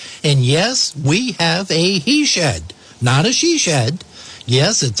setup. And yes, we have a he shed, not a she shed.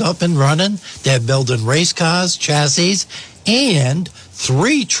 Yes, it's up and running. They're building race cars, chassis, and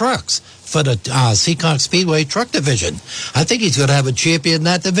 3 trucks for the Seekonk Speedway truck division. I think he's going to have a champion in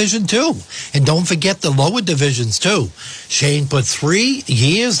that division, too. And don't forget the lower divisions, too. Shane put 3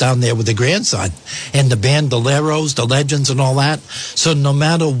 years down there with the grandson and the Bandoleros, the Legends, and all that. So no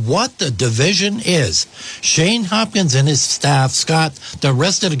matter what the division is, Shane Hopkins and his staff, Scott, the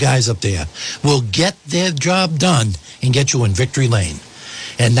rest of the guys up there, will get their job done and get you in victory lane.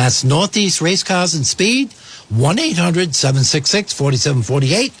 And that's Northeast Race Cars and Speed,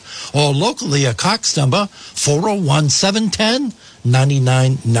 1-800-766-4748, or locally a Cox number,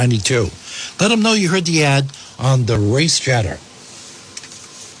 401-710-9992. Let them know you heard the ad on the Race Chatter.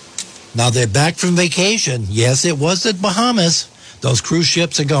 Now they're back from vacation. Yes, it was at Bahamas. Those cruise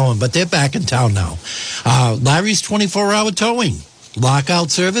ships are going, but they're back in town now. Larry's 24-hour towing, lockout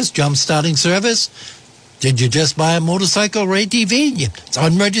service, jump starting service. Did you just buy a motorcycle or ATV? It's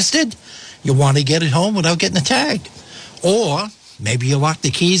unregistered. You want to get it home without getting a tag. Or maybe you locked the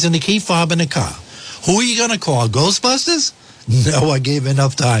keys in the key fob in the car. Who are you going to call? Ghostbusters? No, I gave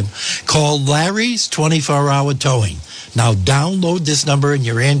enough time. Call Larry's 24-hour towing. Now download this number in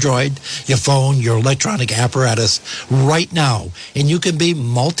your Android, your phone, your electronic apparatus right now. And you can be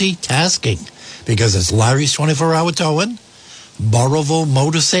multitasking because it's Larry's 24-hour towing, Burrillville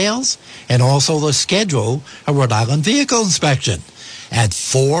Motor Sales, and also the schedule a Rhode Island vehicle inspection at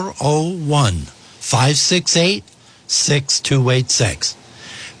 401-568-6286.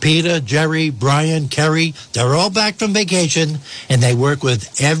 Peter, Jerry, Brian, Kerry, they're all back from vacation, and they work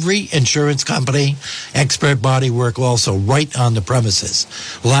with every insurance company, expert body work also right on the premises.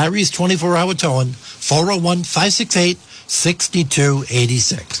 Larry's 24-hour towing,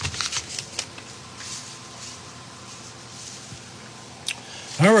 401-568-6286.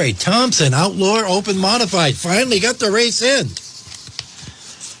 All right, Thompson, Outlaw Open Modified, finally got the race in.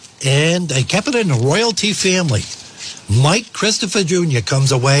 And they kept it in the royalty family. Mike Christopher Jr.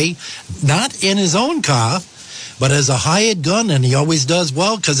 comes away, not in his own car, but as a hired gun, and he always does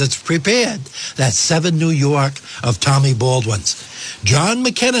well because it's prepared. That's 7 New York of Tommy Baldwin's. John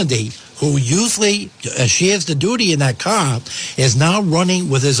McKennedy, who usually shares the duty in that car, is now running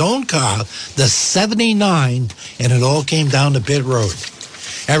with his own car, the 79, and it all came down to pit road.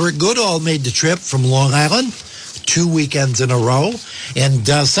 Eric Goodall made the trip from Long Island 2 weekends in a row, and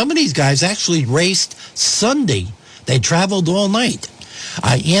some of these guys actually raced Sunday. They traveled all night.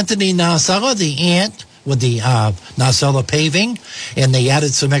 Anthony Nassau, the Ant, with the Nacella paving, and they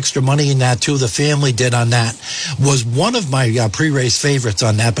added some extra money in that too. The family did on that. Was one of my pre-race favorites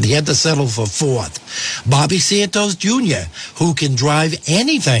on that, but he had to settle for fourth. Bobby Santos Jr., who can drive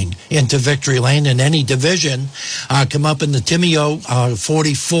anything into victory lane in any division, come up in the Timeo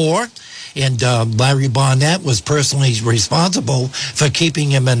 44. And Larry Barnett was personally responsible for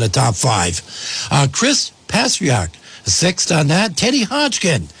keeping him in the top 5. Chris Pastriak, 6th on that. Teddy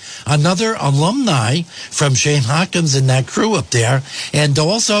Hodgkin, another alumni from Shane Hawkins and that crew up there. And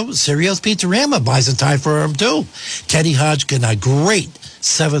also, Sirius Pizzarama buys a tie for him, too. Teddy Hodgkin, a great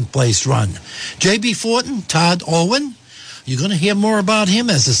 7th place run. J.B. Fortin, Todd Owen. You're going to hear more about him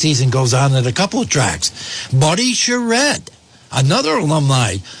as the season goes on at a couple of tracks. Buddy Charette, another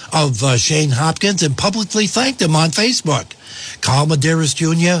alumni of Shane Hopkins, and publicly thanked him on Facebook. Carl Medeiros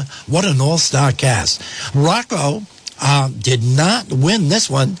Jr., what an all-star cast. Rocco did not win this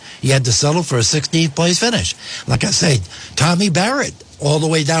one. He had to settle for a 16th place finish. Like I said, Tommy Barrett all the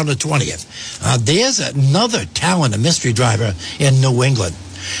way down to 20th. There's another talent, a mystery driver in New England.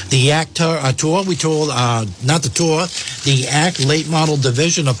 The ACT tour, we told, not the tour, the ACT late model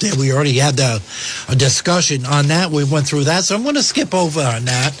division up there. We already had a discussion on that. We went through that. So I'm going to skip over on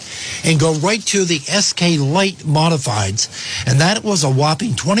that and go right to the SK Light Modifieds. And that was a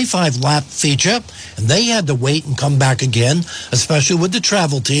whopping 25-lap feature. And they had to wait and come back again, especially with the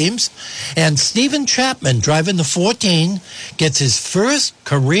travel teams. And Stephen Chapman, driving the 14, gets his first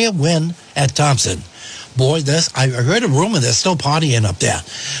career win at Thompson. Boy, I heard a rumor they're still partying up there.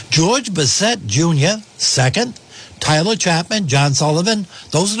 George Bassett Jr., 2nd. Tyler Chapman, John Sullivan.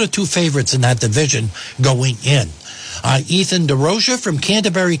 Those are the 2 favorites in that division going in. Ethan DeRocha from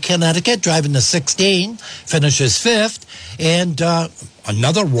Canterbury, Connecticut, driving the 16, finishes 5th. And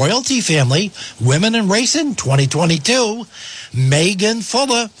another royalty family, Women in Racing, 2022. Megan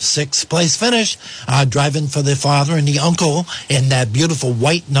Fuller, 6th place finish, driving for the father and the uncle in that beautiful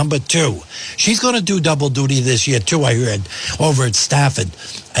white number 2. She's going to do double duty this year, too, I heard, over at Stafford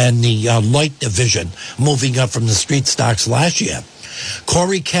and the light division, moving up from the street stocks last year.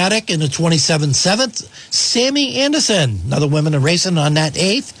 Corey Caddick in the 27 7th. Sammy Anderson, another Women in Racing on that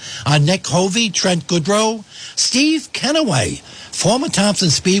 8th. Nick Hovey, Trent Goodrow. Steve Kenaway, former Thompson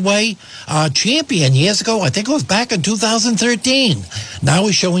Speedway champion years ago. I think it was back in 2013. Now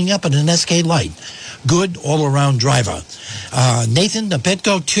he's showing up in an SK Light. Good all-around driver. Nathan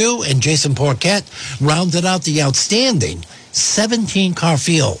Napitko, 2, and Jason Porquette rounded out the outstanding 17-car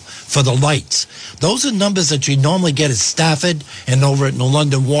field for the lights. Those are numbers that you normally get at Stafford and over at New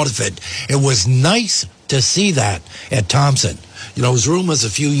London Waterford. It was nice to see that at Thompson. You know, it was rumors a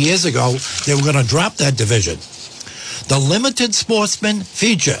few years ago they were going to drop that division. The Limited Sportsman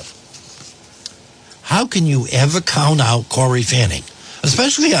feature. How can you ever count out Corey Fanning?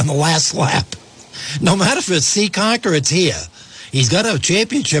 Especially on the last lap. No matter if it's Seekonk or it's here. He's got a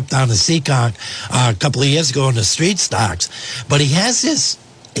championship down in Seekonk a couple of years ago in the street stocks. But he has this,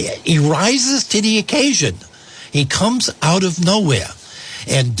 he rises to the occasion. He comes out of nowhere.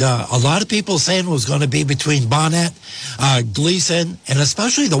 And a lot of people saying it was going to be between Barnett, Gleason, and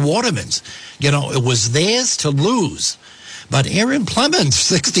especially the Watermans. You know, it was theirs to lose. But Aaron Clemens,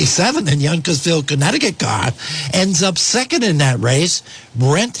 67 in Younkersville, Connecticut car, ends up 2nd in that race.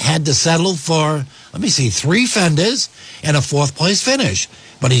 Brent had to settle for, 3 fenders and a 4th place finish.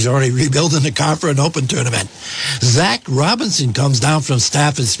 But he's already rebuilding the car for an open tournament. Zach Robinson comes down from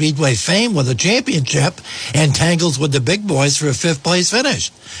Stafford Speedway fame with a championship and tangles with the big boys for a 5th place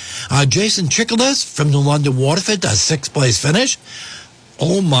finish. Jason Chikalis from New London Waterford, a 6th place finish.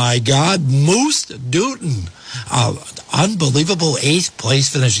 Oh my God, Moose Dutton. Unbelievable 8th place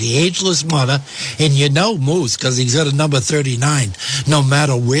finish, the ageless mother. And you know Moose because he's got a number 39 no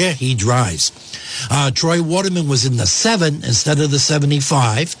matter where he drives. Troy Waterman was in the 7 instead of the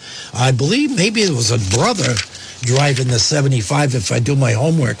 75. I believe maybe it was a brother driving the 75 if I do my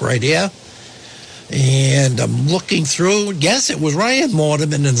homework right here. And I'm looking through. Yes, it was Ryan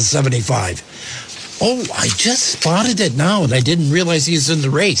Waterman in the 75. Oh, I just spotted it now and I didn't realize he was in the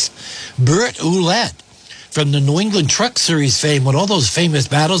race. Burt Ouellette from the New England Truck Series fame with all those famous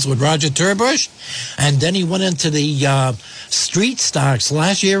battles with Roger Turbush. And then he went into the street stocks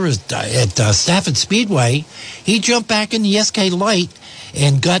last year at Stafford Speedway. He jumped back in the SK Light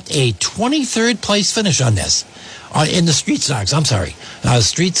and got a 23rd place finish on this. In the street stocks,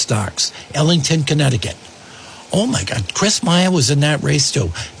 street stocks, Ellington, Connecticut. Oh my God, Chris Meyer was in that race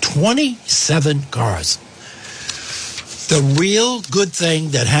too. 27 cars. The real good thing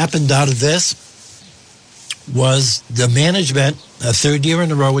that happened out of this was the management, a 3rd year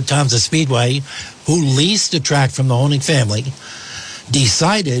in a row with Thompson Speedway, who leased the track from the owning family,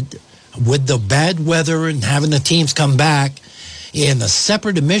 decided with the bad weather and having the teams come back in a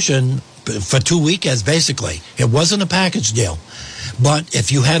separate admission for 2 weekends, basically. It wasn't a package deal. But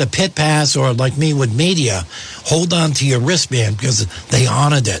if you had a pit pass or like me with media, hold on to your wristband because they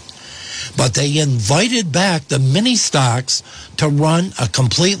honored it. But they invited back the mini stocks to run a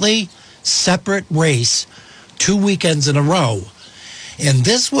completely separate race 2 weekends in a row. And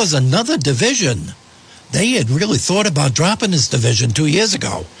this was another division. They had really thought about dropping this division 2 years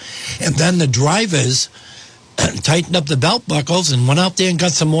ago. And then the drivers tightened up the belt buckles and went out there and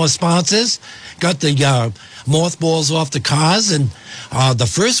got some more sponsors, got the mothballs off the cars. And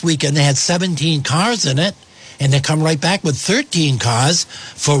the first weekend they had 17 cars in it, and they come right back with 13 cars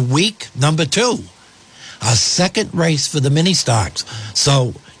for week number 2. A second race for the mini stocks.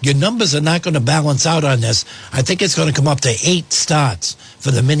 So your numbers are not going to balance out on this. I think it's going to come up to 8 starts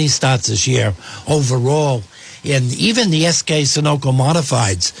for the mini starts this year overall. And even the SK Sunoco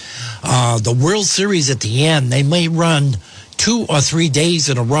Modifieds, the World Series at the end, they may run 2 or 3 days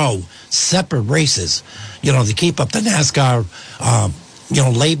in a row, separate races, to keep up the NASCAR,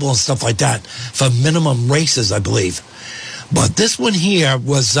 label and stuff like that for minimum races, I believe. But this one here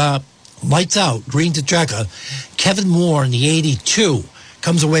was lights out, green to checker. Kevin Moore in the 82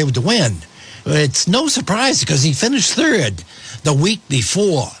 comes away with the win. It's no surprise because he finished third the week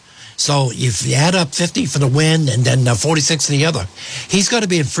before. So if you add up 50 for the win and then 46 for the other, he's got to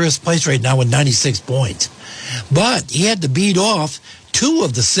be in first place right now with 96 points. But he had to beat off 2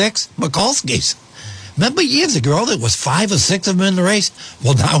 of the 6 Mikulskis. Remember years ago there was 5 or 6 of them in the race?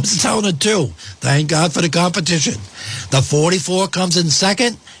 Well, now it's down to 2. Thank God for the competition. The 44 comes in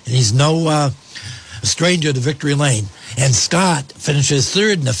second, and he's no stranger to victory lane. And Scott finishes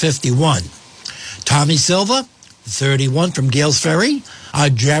third in the 51. Tommy Silva, 31 from Gales Ferry.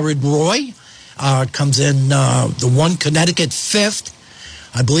 Jared Roy comes in the 1 Connecticut 5th.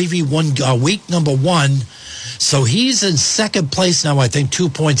 I believe he won week number 1. So he's in second place now, I think, 2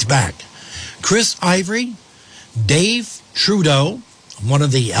 points back. Chris Ivory, Dave Trudeau, one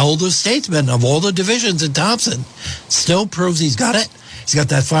of the elder statesmen of all the divisions in Thompson, still proves he's got it. He's got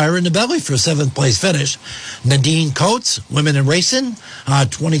that fire in the belly for a 7th place finish. Nadine Coates, Women in Racing,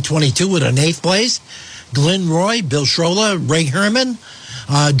 2022 with an 8th place. Glenn Roy, Bill Schroller, Ray Herman,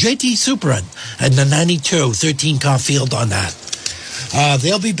 JT Superin, and the 92, 13-car field on that.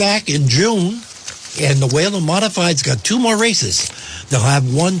 They'll be back in June, and the Whalen Modified's got 2 more races. They'll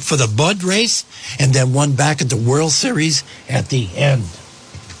have one for the Bud race, and then one back at the World Series at the end.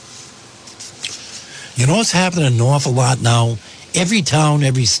 You know what's happening an awful lot now? Every town,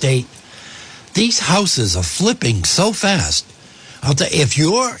 every state, these houses are flipping so fast. I'll tell you, if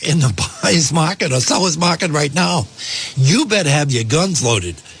you're in the buyer's market or seller's market right now, you better have your guns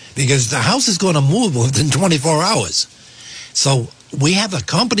loaded because the house is going to move within 24 hours. So we have a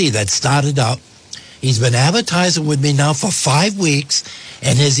company that started up. He's been advertising with me now for 5 weeks,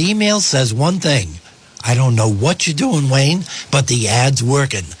 and his email says one thing. I don't know what you're doing, Wayne, but the ad's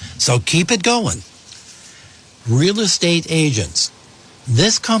working. So keep it going. Real estate agents.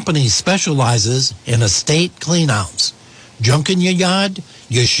 This company specializes in estate cleanouts. Junk in your yard,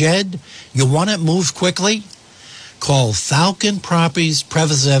 your shed, you want it moved quickly? Call Falcon Properties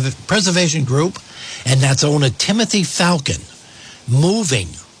Preservation Group, and that's owner Timothy Falcon. Moving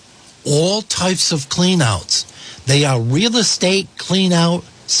all types of cleanouts. They are real estate cleanout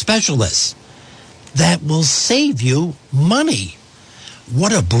specialists that will save you money.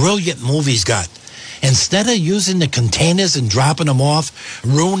 What a brilliant move he's got. Instead of using the containers and dropping them off,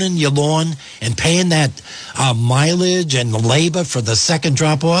 ruining your lawn, and paying that mileage and the labor for the second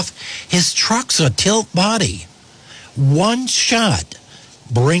drop-off, his trucks are tilt body. One shot.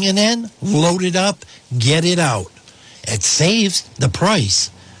 Bring it in, load it up, get it out. It saves the price.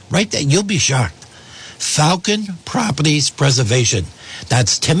 Right there, you'll be shocked. Falcon Properties Preservation.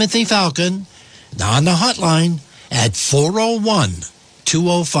 That's Timothy Falcon on the hotline at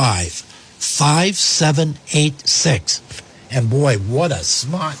 401-205-5786. And boy, what a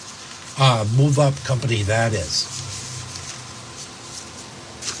smart move-up company that is.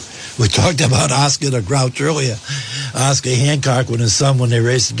 We talked about Oscar the Grouch earlier. Oscar Hancock with his son when they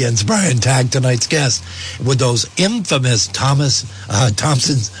raced against Brian Tagg, tonight's guest, with those infamous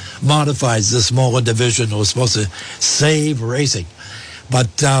Thompson's Modifieds, the smaller division that was supposed to save racing.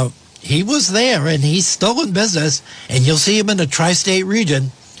 But he was there, and he's still in business, and you'll see him in the tri-state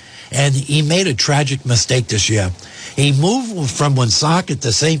region. And he made a tragic mistake this year. He moved from Woonsocket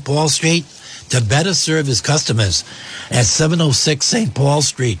to St. Paul Street to better serve his customers at 706 St. Paul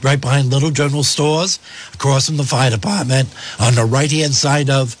Street, right behind Little General Stores, across from the fire department, on the right-hand side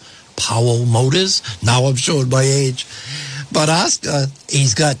of Powell Motors. Now I'm showing my age. But Oscar,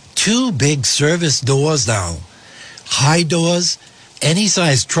 he's got 2 big service doors now. High doors, any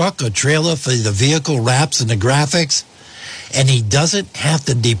size truck or trailer for the vehicle wraps and the graphics. And he doesn't have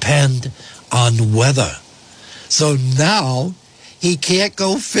to depend on weather. So now he can't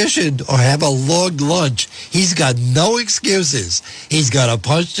go fishing or have a long lunch. He's got no excuses. He's got to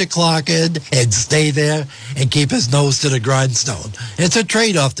punch the clock in and stay there and keep his nose to the grindstone. It's a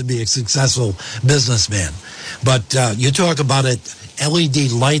trade-off to be a successful businessman. But you talk about it,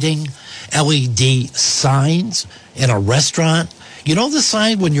 LED lighting, LED signs in a restaurant. You know the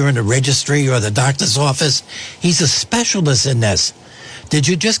sign when you're in the registry or the doctor's office? He's a specialist in this. Did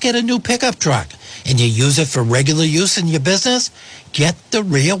you just get a new pickup truck and you use it for regular use in your business? Get the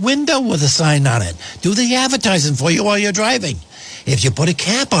rear window with a sign on it. Do the advertising for you while you're driving. If you put a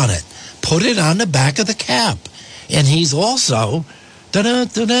cap on it, put it on the back of the cap. And he's also,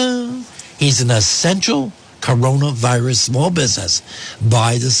 he's an essential coronavirus small business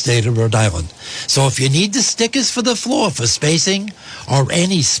by the state of Rhode Island. So if you need the stickers for the floor for spacing or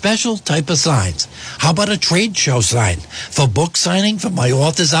any special type of signs, how about a trade show sign for book signing for my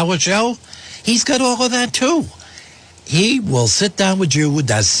author's hour show? He's got all of that too. He will sit down with you with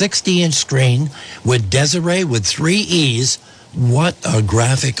that 60-inch screen with Desiree with 3 E's. What a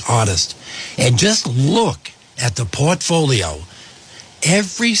graphic artist. And just look at the portfolio.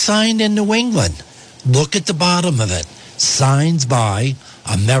 Every sign in New England, look at the bottom of it. Signs by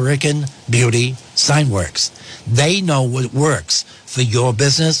American Beauty Signworks. They know what works for your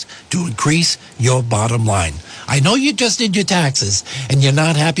business to increase your bottom line. I know you just did your taxes and you're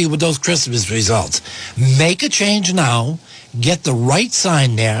not happy with those Christmas results. Make a change now. Get the right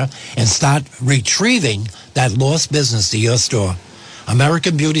sign there and start retrieving that lost business to your store.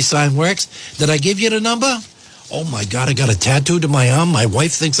 American Beauty Signworks. Did I give you the number? Oh, my God, I got a tattoo to my arm. My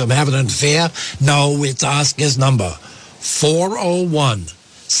wife thinks I'm having an affair. No, it's Oscar's number.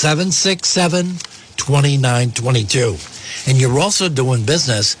 401-767-2922. And you're also doing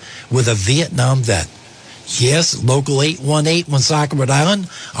business with a Vietnam vet. Yes, local 818 Woonsocket, Rhode Island.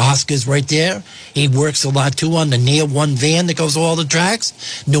 Oscar's right there. He works a lot, too, on the Near One van that goes to all the tracks.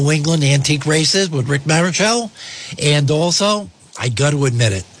 New England Antique Races with Rick Marichal. And also, I got to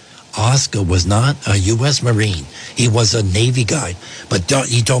admit it, Oscar was not a U.S. Marine. He was a Navy guy. But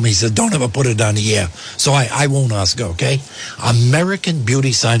he told me, he said, don't ever put it on the air. So I won't, Oscar, okay? American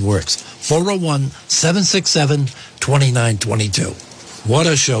Beauty Sign Works. 401-767-2922. What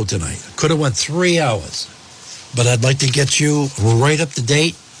a show tonight. Could have went 3 hours. But I'd like to get you right up to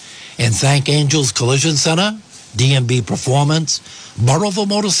date and thank Angels Collision Center, DMB Performance, Burrowville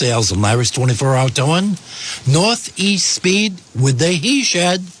Motor Sales and Larry's 24-Hour Towing, Northeast Speed with the He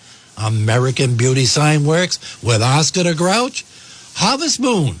Shed, American Beauty Sign Works with Oscar the Grouch, Harvest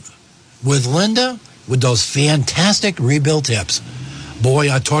Moon with Linda with those fantastic rebuild tips. Boy,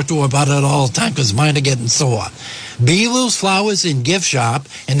 I talk to her about it all the time because mine are getting sore. Belu's Flowers and Gift Shop,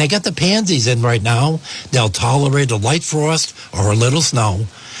 and they got the pansies in right now. They'll tolerate a light frost or a little snow.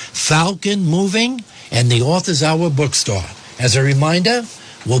 Falcon Moving and the Author's Hour Bookstore. As a reminder,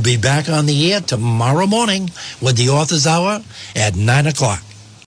 we'll be back on the air tomorrow morning with the Author's Hour at 9 o'clock.